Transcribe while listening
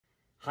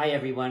Hi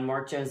everyone,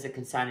 Marc Jones, the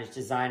Consigners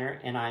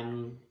Designer, and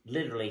I'm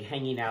literally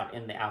hanging out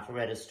in the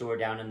Alpharetta store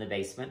down in the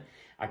basement.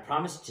 I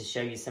promised to show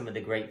you some of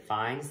the great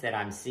finds that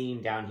I'm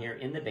seeing down here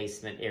in the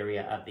basement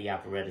area of the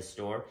Alpharetta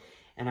store,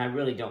 and I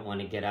really don't want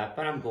to get up,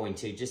 but I'm going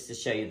to just to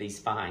show you these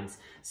finds.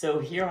 So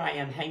here I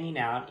am hanging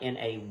out in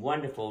a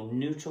wonderful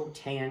neutral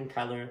tan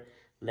color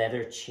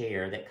leather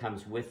chair that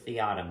comes with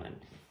the ottoman.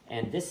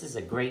 And this is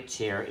a great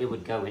chair. It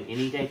would go in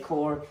any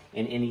decor,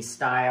 in any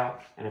style.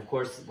 And of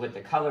course, with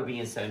the color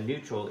being so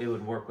neutral, it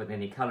would work with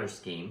any color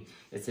scheme.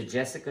 It's a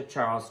Jessica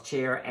Charles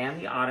chair and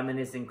the ottoman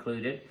is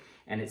included.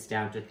 And it's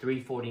down to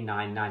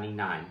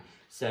 $349.99.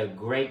 So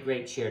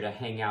great chair to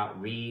hang out,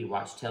 read,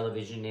 watch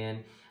television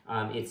in.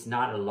 It's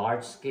not a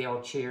large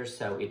scale chair,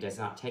 so it does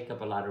not take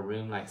up a lot of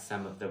room like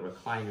some of the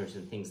recliners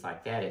and things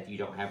like that. If you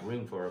don't have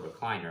room for a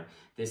recliner,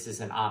 this is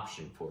an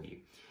option for you.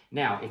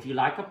 Now, if you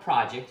like a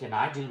project, and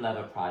I do love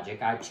a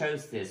project, I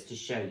chose this to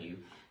show you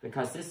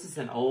because this is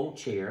an old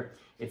chair.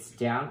 It's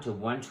down to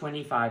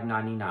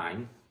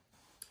 $125.99.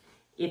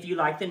 If you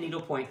like the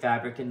needlepoint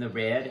fabric in the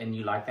red and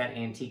you like that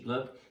antique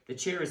look, the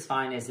chair is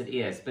fine as it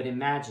is, but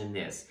imagine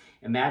this.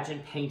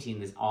 Imagine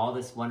painting all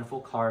this wonderful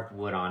carved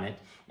wood on it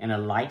in a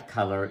light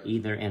color,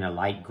 either in a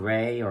light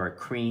gray or a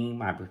cream.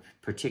 I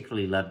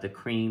particularly love the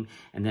cream,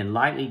 and then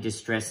lightly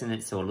distressing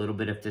it so a little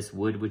bit of this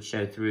wood would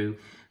show through.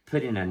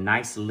 Put in a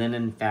nice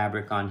linen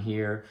fabric on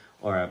here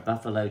or a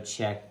buffalo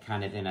check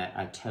kind of in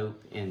a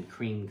taupe in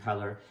cream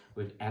color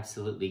would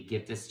absolutely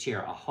give this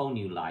chair a whole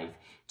new life.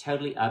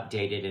 Totally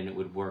updated, and it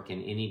would work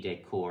in any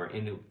decor,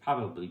 and it would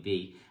probably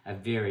be a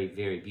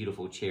very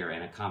beautiful chair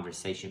and a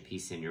conversation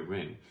piece in your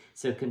room.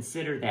 So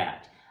consider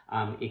that.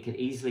 It could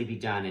easily be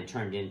done and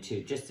turned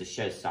into just a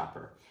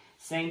showstopper.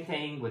 Same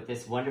thing with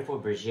this wonderful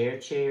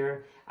Bergère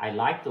chair. I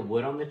like the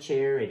wood on the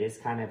chair. It is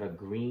kind of a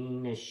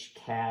greenish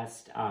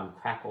cast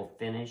crackle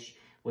finish,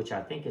 which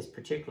I think is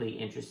particularly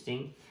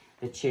interesting.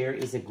 The chair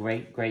is a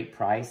great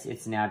price.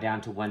 It's now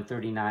down to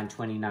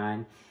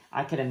 $139.29.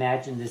 I could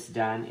imagine this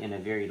done in a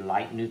very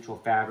light neutral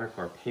fabric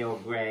or pale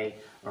gray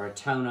or a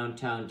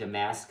tone-on-tone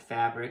damask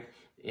fabric.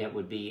 It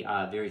would be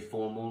a very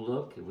formal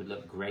look. It would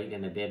look great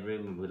in a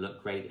bedroom. It would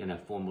look great in a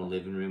formal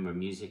living room or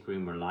music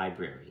room or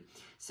library.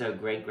 So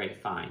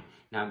great find.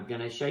 Now I'm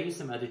going to show you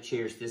some other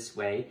chairs this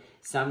way.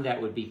 Some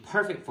that would be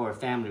perfect for a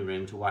family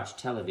room to watch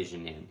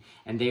television in.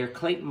 And they are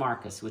Clayton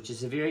Marcus, which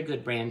is a very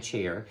good brand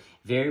chair.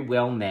 Very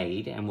well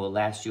made and will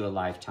last you a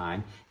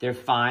lifetime. They're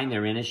fine.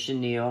 They're in a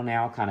chenille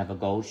now, kind of a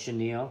gold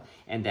chenille.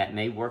 And that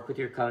may work with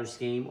your color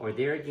scheme. Or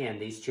there again,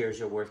 these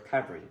chairs are worth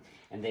covering.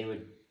 And they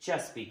would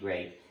just be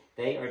great.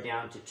 They are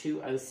down to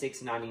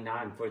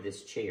 $206.99 for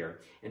this chair.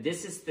 And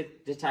this is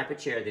the type of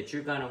chair that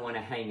you're going to want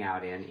to hang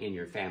out in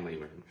your family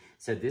room.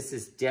 So this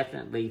is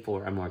definitely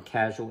for a more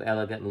casual,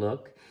 elegant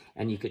look.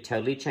 And you could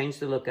totally change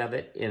the look of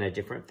it in a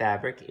different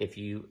fabric if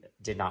you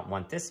did not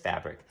want this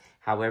fabric.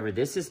 However,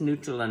 this is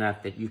neutral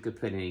enough that you could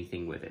put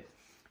anything with it.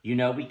 You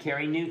know we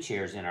carry new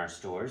chairs in our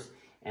stores.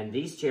 And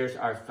these chairs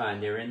are fun.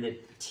 They're in the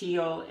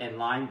teal and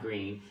lime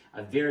green,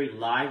 a very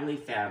lively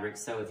fabric.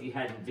 So if you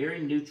had a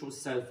very neutral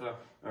sofa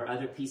or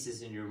other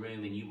pieces in your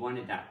room and you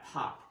wanted that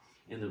pop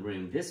in the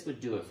room, this would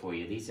do it for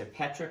you. These are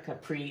Petra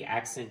Capri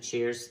accent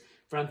chairs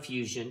from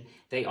Fusion.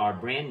 They are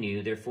brand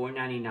new. They're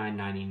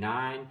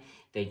 $499.99.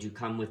 They do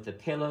come with the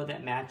pillow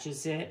that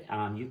matches it.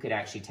 You could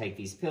actually take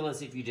these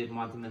pillows if you didn't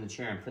want them in the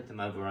chair and put them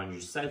over on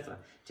your sofa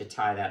to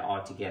tie that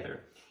all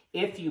together.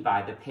 If you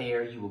buy the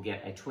pair, you will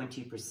get a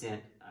 20%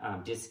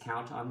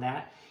 discount on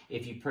that.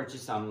 If you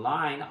purchase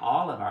online,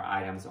 all of our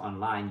items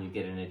online, you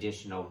get an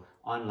additional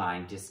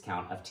online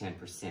discount of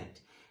 10%.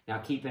 Now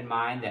keep in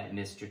mind that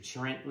Mr.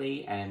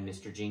 Trentley and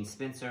Mr. Gene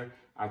Spencer,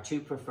 our two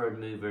preferred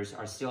movers,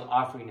 are still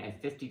offering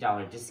a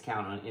 $50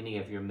 discount on any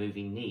of your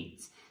moving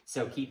needs.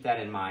 So keep that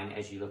in mind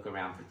as you look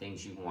around for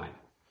things you want.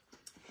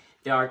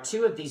 There are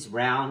two of these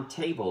round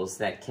tables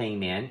that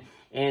came in,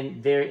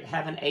 and they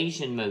have an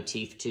Asian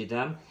motif to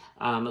them.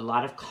 A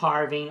lot of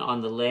carving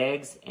on the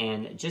legs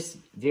and just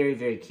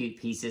very cute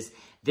pieces.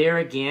 There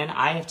again,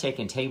 I have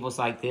taken tables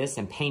like this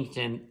and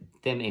painted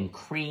them in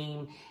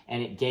cream,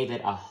 and it gave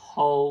it a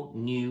whole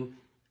new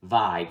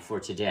vibe for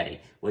today,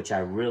 which I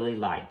really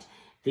liked.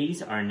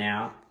 These are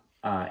now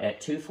at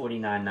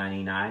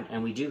 $249.99,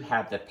 and we do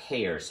have the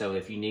pair. So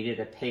if you needed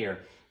a pair,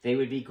 they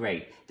would be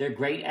great. They're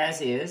great as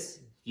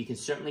is. You can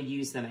certainly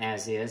use them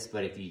as is,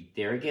 but if you,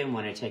 there again,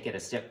 want to take it a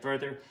step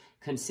further,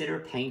 consider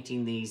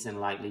painting these and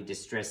lightly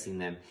distressing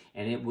them,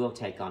 and it will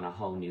take on a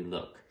whole new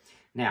look.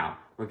 Now,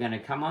 we're going to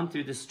come on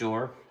through the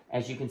store.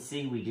 As you can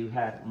see, we do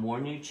have more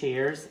new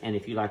chairs, and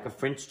if you like a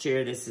French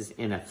chair, this is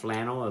in a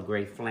flannel, a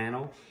gray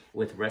flannel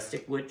with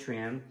rustic wood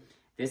trim.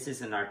 This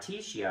is an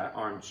Artesia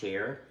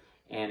armchair,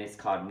 and it's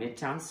called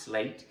Midtown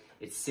Slate.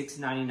 It's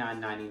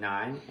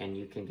 $699.99, and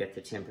you can get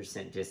the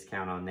 10%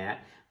 discount on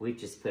that. We've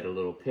just put a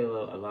little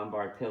pillow, a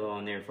Lombard pillow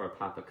on there for a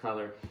pop of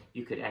color.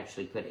 You could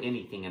actually put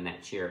anything in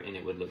that chair, and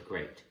it would look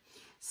great.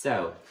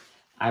 So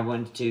I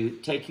wanted to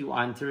take you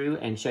on through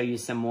and show you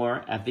some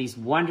more of these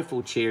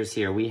wonderful chairs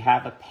here. We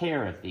have a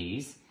pair of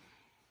these,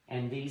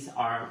 And these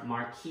are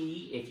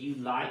marquee. If you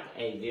like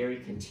a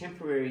very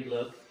contemporary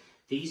look,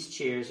 these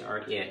chairs are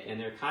it. And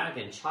they're kind of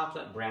in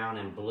chocolate brown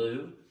and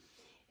blue.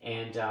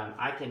 And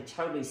I can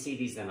totally see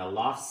these in a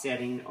loft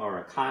setting or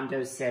a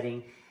condo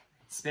setting,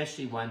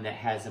 especially one that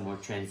has a more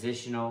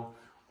transitional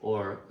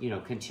or, you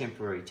know,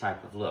 contemporary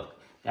type of look.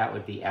 That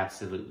would be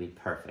absolutely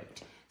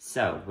perfect.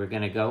 So we're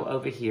going to go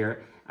over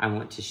here. I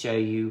want to show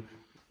you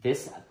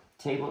this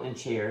table and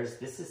chairs.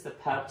 This is the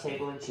pub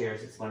table and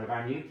chairs. It's one of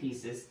our new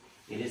pieces.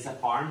 It is a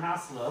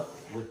farmhouse look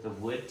with the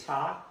wood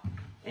top,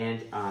 and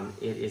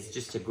it is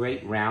just a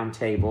great round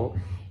table.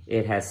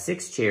 It has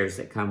 6 chairs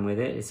that come with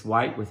it. It's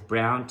white with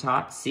brown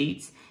top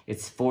seats.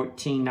 It's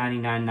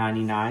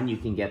 $14.99.99. You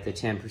can get the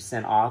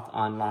 10% off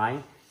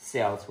online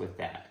sales with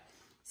that.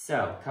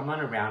 So come on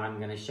around. I'm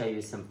going to show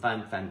you some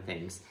fun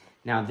things.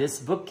 Now this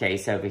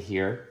bookcase over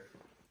here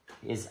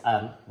is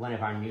one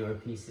of our newer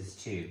pieces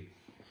too.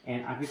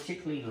 And I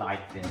particularly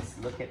like this.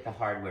 Look at the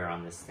hardware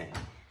on this thing.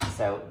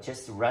 So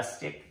just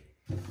rustic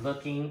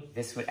looking.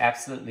 This would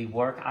absolutely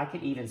work. I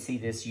could even see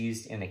this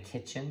used in a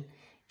kitchen.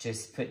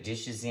 Just put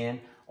dishes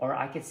in. Or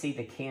I could see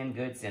the canned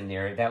goods in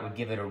there. That would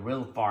give it a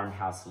real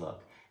farmhouse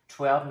look.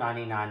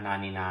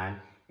 $12.99.99.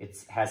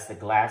 It has the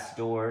glass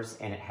doors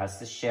and it has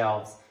the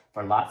shelves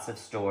for lots of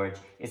storage.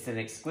 It's an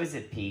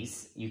exquisite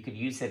piece. You could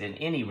use it in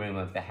any room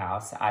of the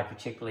house. I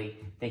particularly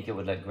think it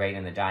would look great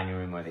in the dining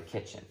room or the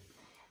kitchen.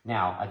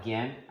 Now,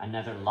 again,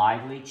 another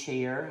lively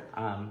chair.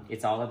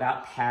 It's all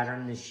about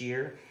pattern this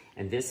year.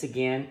 And this,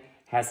 again,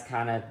 has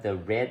kind of the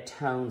red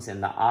tones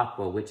and the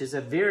aqua, which is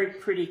a very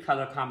pretty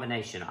color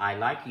combination. I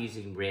like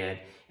using red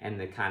and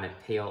the kind of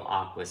pale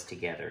aquas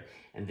together.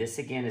 And this,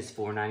 again, is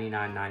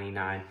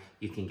 $4.99.99.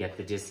 You can get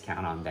the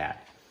discount on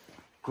that.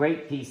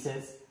 Great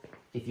pieces.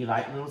 If you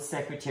like little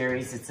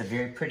secretaries, it's a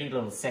very pretty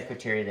little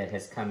secretary that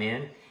has come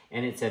in.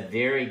 And it's a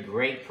very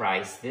great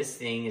price. This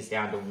thing is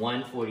down to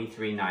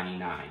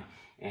 $143.99.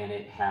 And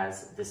it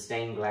has the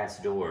stained glass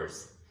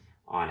doors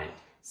on it.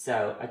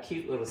 So a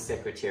cute little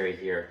secretary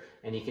here.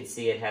 And you can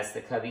see it has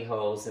the cubby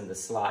holes and the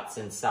slots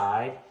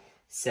inside.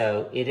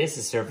 So it is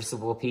a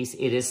serviceable piece.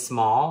 It is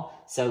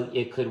small, so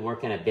it could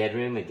work in a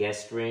bedroom, a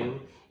guest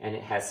room, and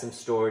it has some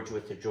storage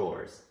with the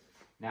drawers.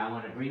 Now I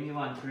want to bring you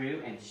on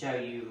through and show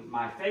you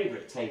my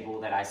favorite table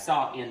that I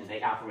saw in the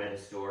Alpharetta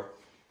store.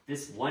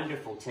 This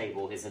wonderful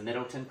table is a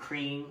Middleton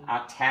cream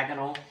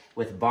octagonal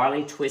with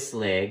barley twist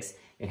legs.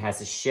 It has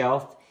a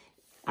shelf.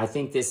 I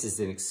think this is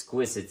an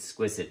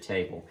exquisite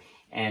table.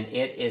 And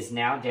it is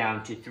now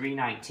down to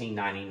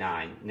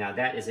 $319.99. Now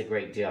that is a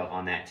great deal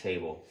on that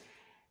table.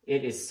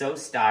 It is so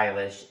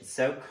stylish,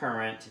 so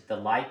current. The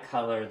light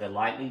color, the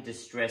lightly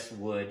distressed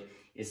wood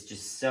is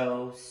just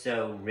so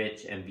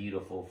rich and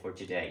beautiful for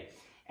today.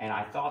 And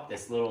I thought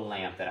this little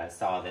lamp that I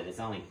saw that is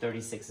only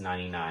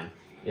 $36.99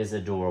 is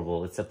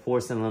adorable. It's a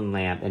porcelain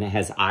lamp and it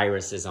has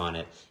irises on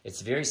it.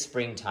 It's very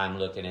springtime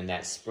looking in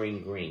that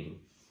spring green.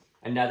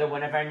 Another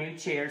one of our new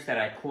chairs that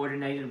I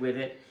coordinated with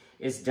it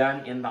is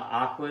done in the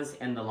aquas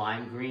and the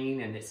lime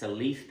green, and it's a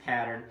leaf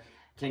pattern.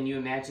 Can you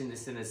imagine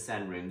this in a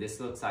sunroom? This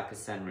looks like a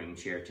sunroom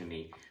chair to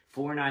me.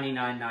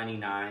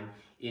 $499.99.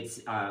 It's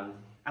a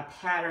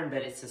pattern,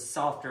 but it's a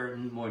softer,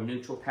 more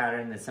neutral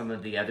pattern than some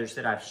of the others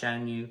that I've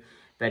shown you.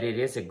 But it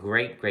is a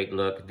great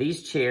look.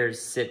 These chairs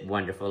sit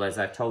wonderful. As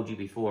I've told you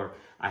before,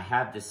 I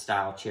have this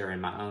style chair in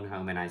my own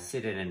home, and I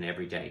sit in it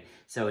every day.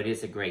 So it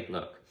is a great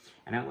look.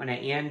 And I want to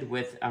end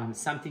with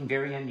something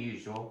very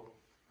unusual.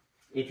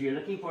 If you're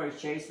looking for a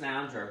chaise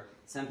lounge, or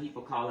some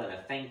people call it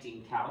a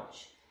fainting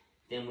couch,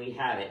 then we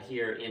have it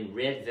here in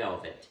red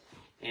velvet.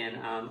 And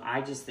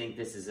I just think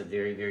this is a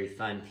very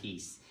fun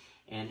piece.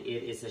 And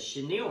it is a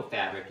chenille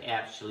fabric,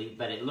 actually,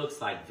 but it looks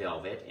like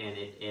velvet, and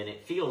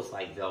it feels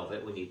like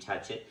velvet when you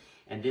touch it.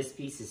 And this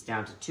piece is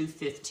down to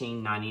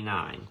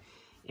 $215.99.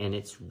 And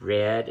it's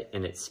red,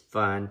 and it's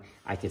fun.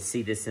 I could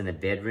see this in a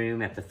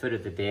bedroom, at the foot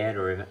of the bed,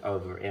 or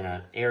over in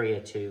an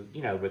area to,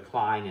 you know,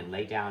 recline and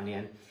lay down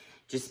in.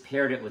 Just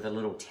paired it with a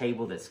little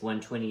table that's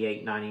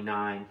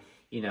 $128.99.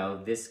 You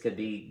know, this could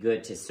be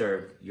good to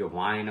serve your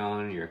wine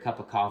on, your cup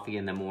of coffee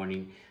in the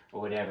morning,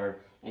 or whatever,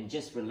 and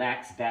just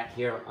relax back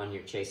here on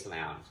your chaise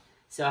lounge.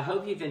 So I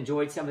hope you've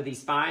enjoyed some of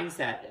these finds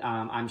that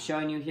I'm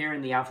showing you here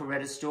in the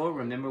Alpharetta store.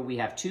 Remember, we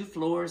have 2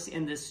 floors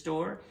in this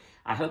store.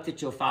 I hope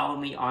that you'll follow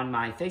me on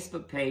my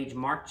Facebook page,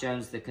 Marc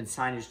Jones, the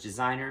Consigners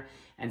Designer,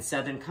 and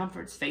Southern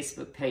Comfort's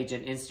Facebook page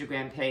and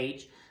Instagram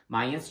page.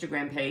 My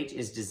Instagram page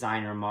is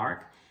Designer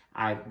Marc.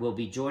 I will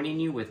be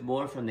joining you with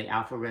more from the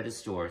Alpharetta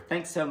store.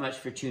 Thanks so much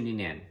for tuning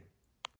in.